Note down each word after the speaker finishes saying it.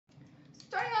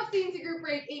Proceeding to group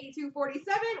break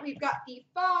 8247, we've got the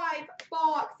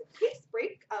 5-box case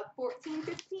break of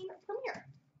 1415 Premier.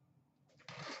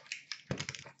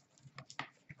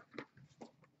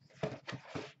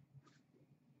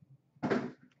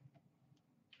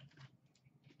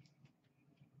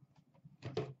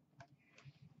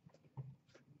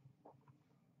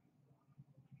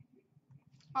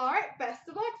 All right, best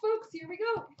of luck, folks. Here we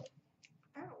go.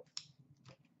 Ow.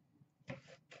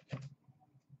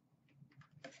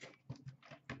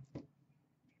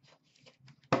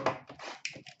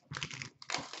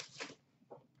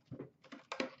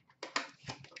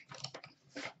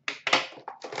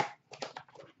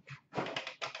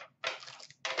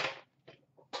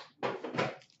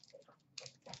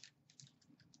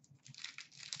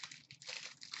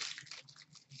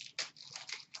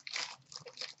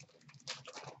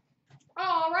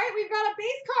 All right, we've got a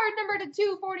base card number to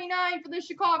 249 for the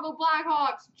Chicago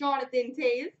Blackhawks, Jonathan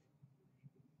Toews.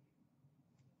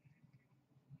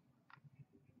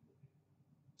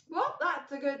 Well,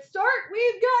 that's a good start.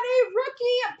 We've got a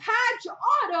rookie patch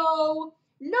auto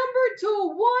number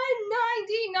to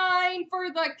 199 for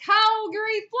the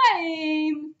Calgary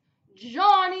Flames,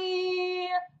 Johnny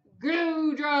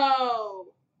Gaudreau.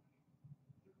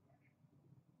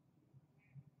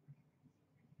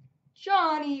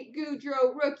 Johnny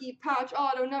Gaudreau rookie patch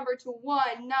auto number to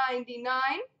 199.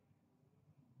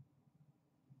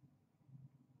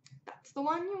 That's the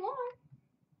one you want.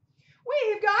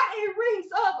 We've got a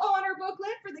Rings of Honor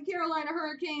booklet for the Carolina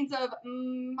Hurricanes of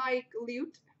Mike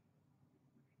Lute.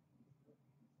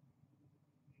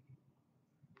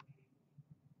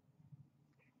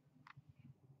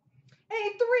 A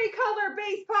 3-color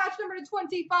base patch number to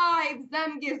 25,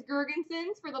 Zemgus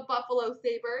Girgensons for the Buffalo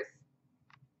Sabres.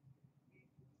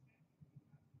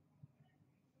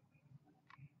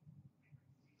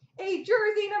 A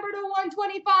jersey number to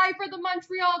 125 for the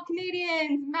Montreal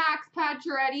Canadiens, Max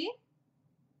Pacioretty.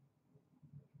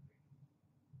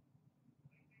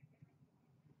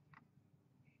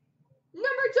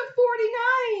 Number to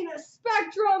 49,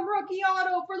 Spectrum rookie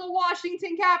auto for the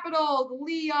Washington Capitals,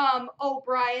 Liam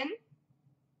O'Brien.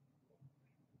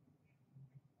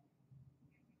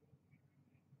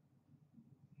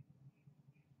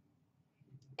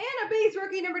 And a base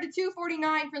rookie number to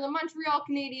 249 for the Montreal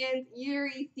Canadiens,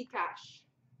 Yuri Sikash.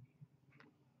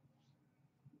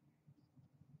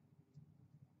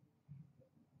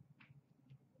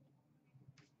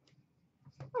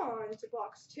 On to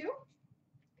box 2.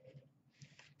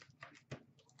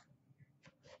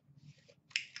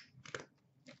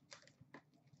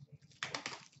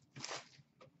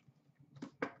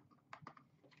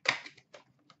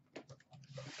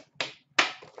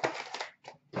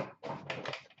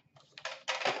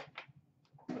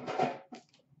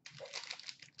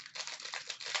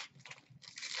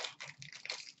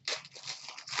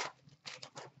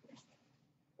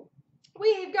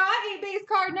 We've got a base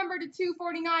card number to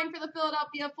 249 for the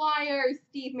Philadelphia Flyers,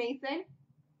 Steve Mason.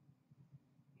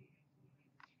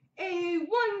 A 1,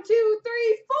 2,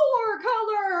 3,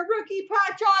 4-color rookie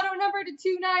patch auto number to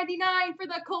 299 for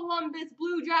the Columbus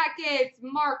Blue Jackets,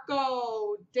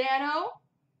 Marco Dano.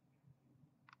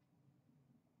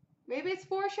 Maybe it's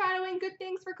foreshadowing good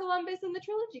things for Columbus in the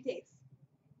trilogy case.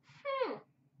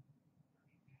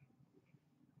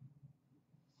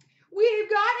 We've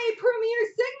got a Premier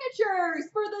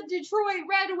Signatures for the Detroit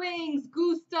Red Wings,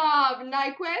 Gustav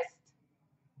Nyquist.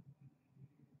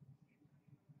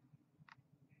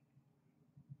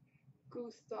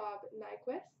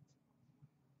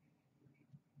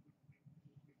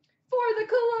 For the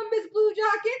Columbus Blue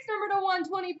Jackets, number to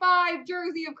 125,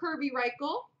 jersey of Kirby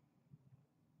Reichel.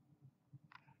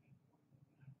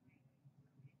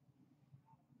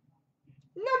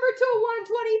 Number to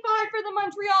 125 for the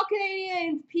Montreal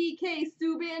Canadiens, PK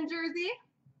Subban jersey.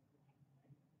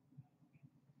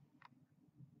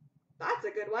 That's a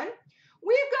good one.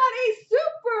 We've got a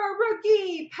super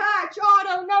rookie patch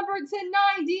auto number to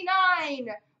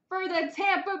 99 for the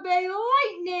Tampa Bay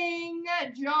Lightning,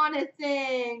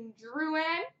 Jonathan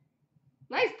Drouin.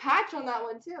 Nice patch on that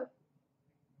one too.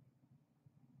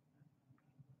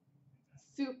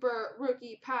 Super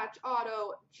rookie patch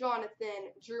auto,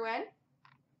 Jonathan Drouin.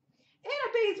 And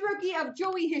a base rookie of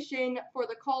Joey Hishin for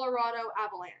the Colorado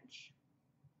Avalanche.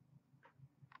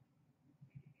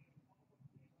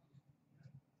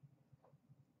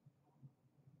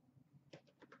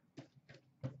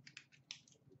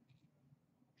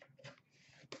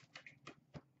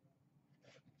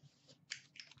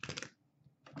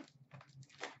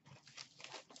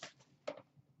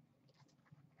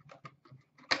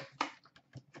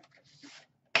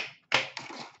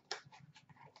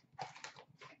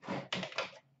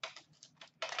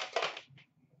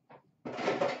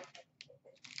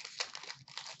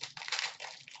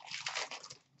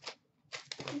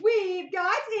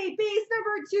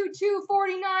 number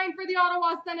 2/249 for the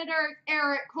Ottawa Senators,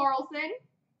 Erik Karlsson.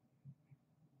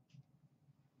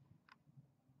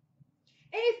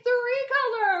 A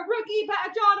three-color rookie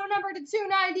patch auto number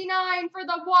 /299 for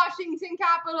the Washington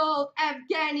Capitals,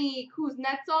 Evgeny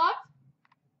Kuznetsov.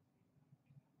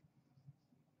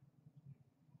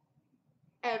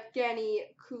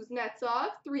 Evgeny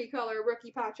Kuznetsov, three-color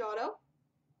rookie patch auto.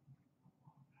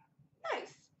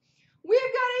 Nice. We've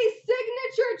got a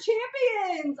signature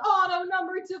champions auto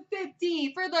number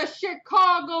 /50 for the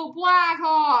Chicago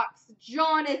Blackhawks,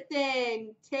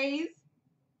 Jonathan Toews.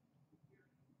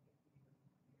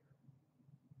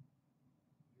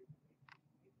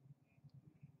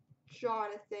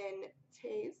 Jonathan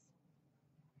Toews.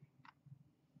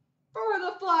 For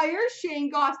the Flyers,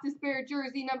 Shane Gostisbehere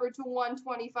jersey number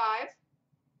 /125.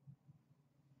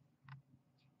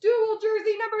 Dual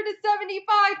jersey number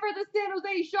 /75 for the San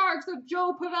Jose Sharks of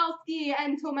Joe Pavelski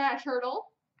and Tomas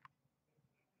Hertl.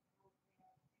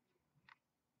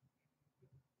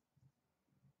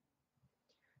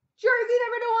 Jersey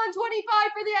number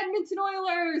 /125 for the Edmonton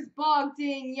Oilers,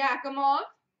 Bogdan Yakimov.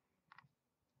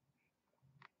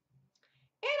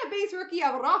 And a base rookie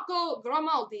of Rocco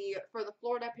Grimaldi for the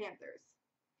Florida Panthers.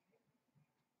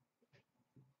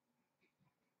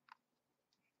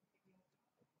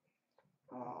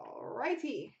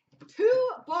 Alrighty,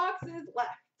 2 boxes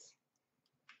left.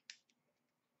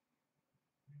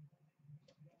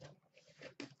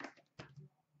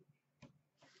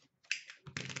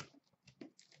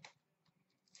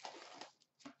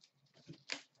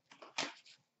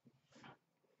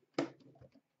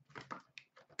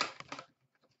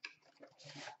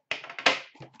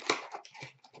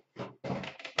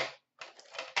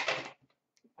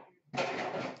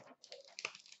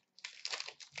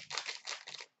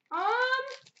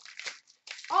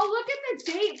 I'll look at the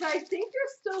date, but I think you're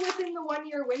still within the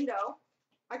 1-year window.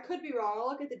 I could be wrong. I'll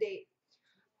look at the date.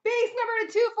 Base number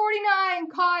 /249,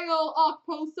 Kyle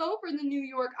Okposo for the New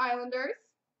York Islanders.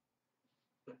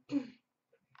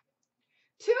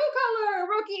 2-color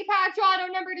rookie patch auto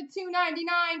number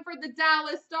 /299 for the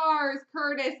Dallas Stars,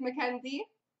 Curtis McKenzie.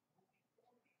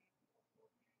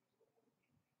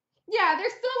 Yeah, they're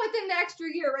still within the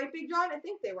extra year, right, Big John? I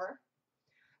think they were.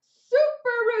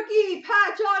 Super rookie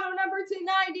patch auto number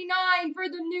 /299 for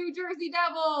the New Jersey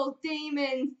Devils,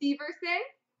 Damon Severson.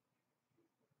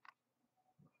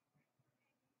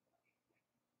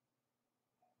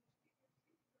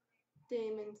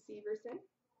 Damon Severson.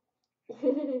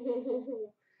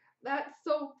 Oh, that's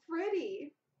so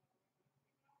pretty.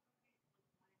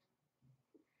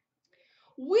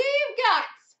 We've got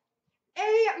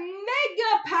a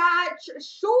mega patch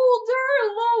shoulder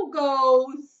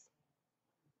logos.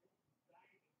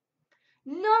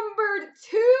 Number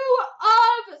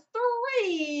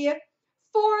 2/3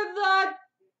 for the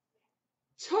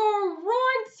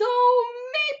Toronto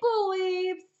Maple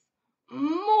Leafs,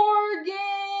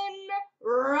 Morgan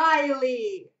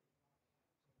Riley.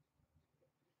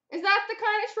 Is that the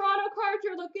kind of Toronto cards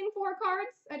you're looking for,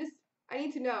 cards? I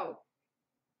need to know.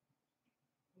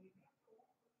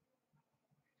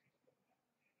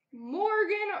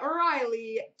 Morgan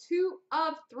Riley,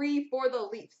 2/3 for the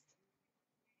Leafs.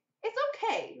 It's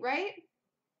okay, right?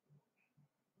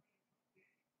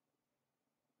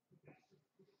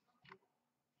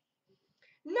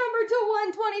 Number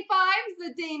 /125 is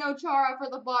the CHARA for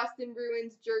the Boston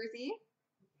Bruins jersey.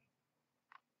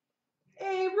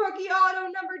 A rookie auto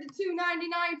number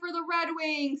 /299 for the Red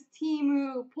Wings,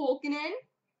 Teemu Pulkkinen.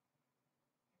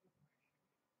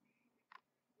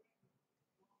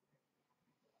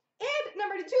 And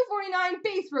number /249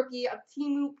 base rookie of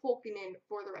Teemu Pulkkinen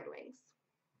for the Red Wings.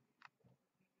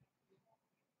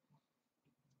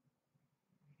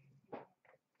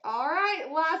 All right,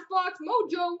 last box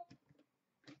mojo.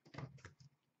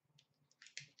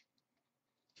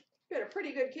 Got a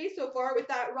pretty good case so far with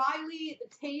that Riley, the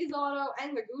Toews auto,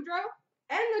 and the Gaudreau,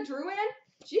 and the Drouin.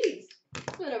 Jeez,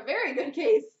 it's been a very good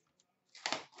case.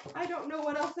 I don't know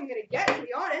what else I'm going to get, to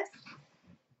be honest.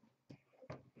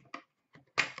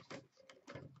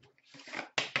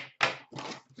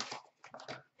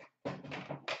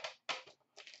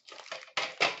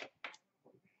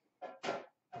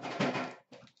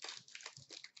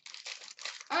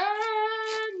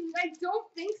 I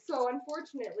don't think so,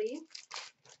 unfortunately.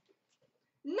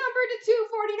 Number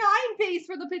 /249 base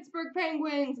for the Pittsburgh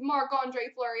Penguins,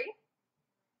 Marc-Andre Fleury.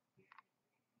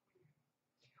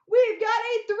 We've got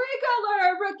a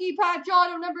 3-color rookie patch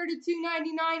auto number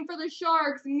 /299 for the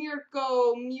Sharks,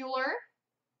 Mirko Mueller.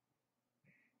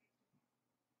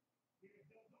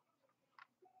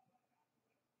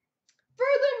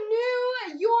 For the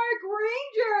New York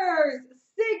Rangers,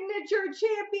 signature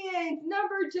champions,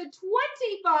 number to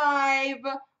 25,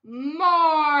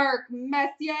 Mark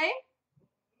Messier.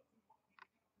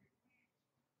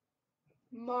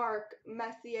 Mark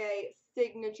Messier,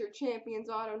 signature champions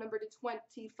auto, number to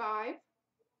 25.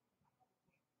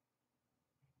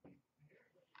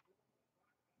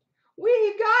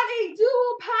 We've got a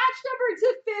dual patch number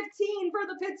to 15 for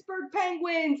the Pittsburgh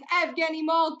Penguins, Evgeny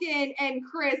Malkin and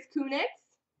Chris Kunitz.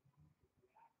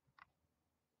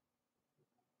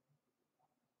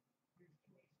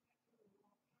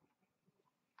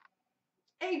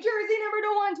 A jersey number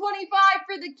to 125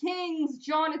 for the Kings,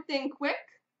 Jonathan Quick.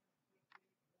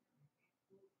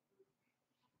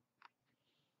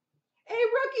 A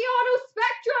rookie auto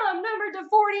spectrum number to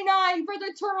 49 for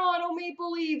the Toronto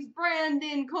Maple Leafs,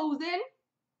 Brandon Kozin.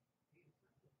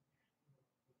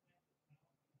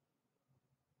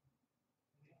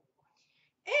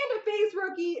 And a base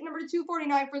rookie number to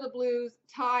 249 for the Blues,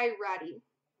 Ty Ratty.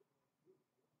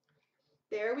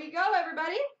 There we go,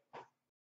 everybody.